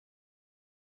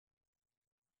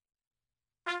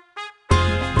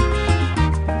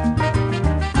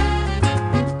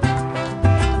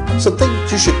Some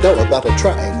things you should know about a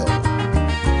triangle.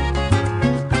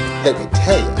 Let me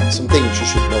tell you some things you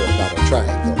should know about a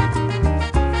triangle.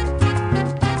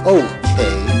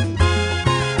 Okay.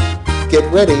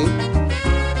 Get ready.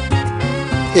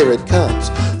 Here it comes.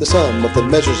 The sum of the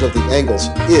measures of the angles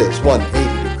is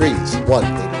 180 degrees.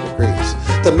 180 degrees.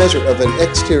 The measure of an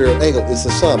exterior angle is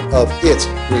the sum of its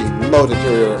remote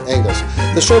interior angles.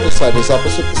 The shortest side is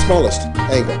opposite the smallest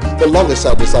angle. The longest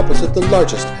side is opposite the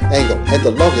largest angle. And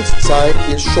the longest side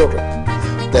is shorter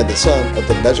than the sum of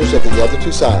the measures of the other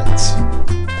two sides.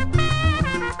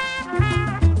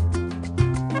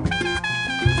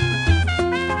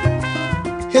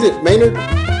 Hit it, Maynard.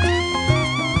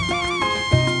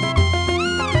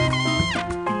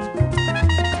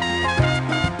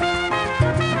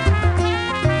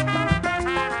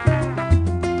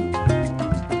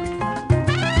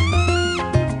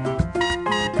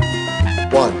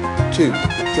 One, two,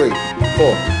 three,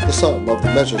 four. The sum of the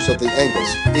measures of the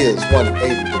angles is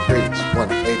 180 degrees.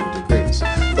 180 degrees.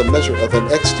 The measure of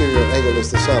an exterior angle is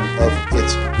the sum of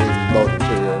its remote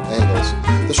interior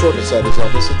angles. The shortest side is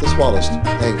opposite the smallest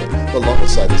angle. The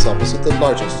longest side is opposite the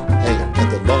largest angle.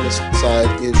 And the longest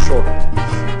side is shorter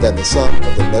than the sum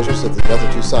of the measures of the other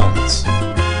two sides.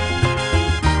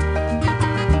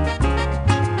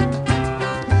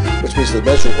 Which means the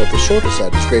measure of the shorter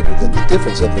side is greater than the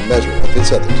difference of the measure of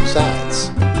its other two sides.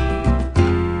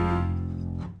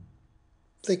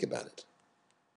 Think about it.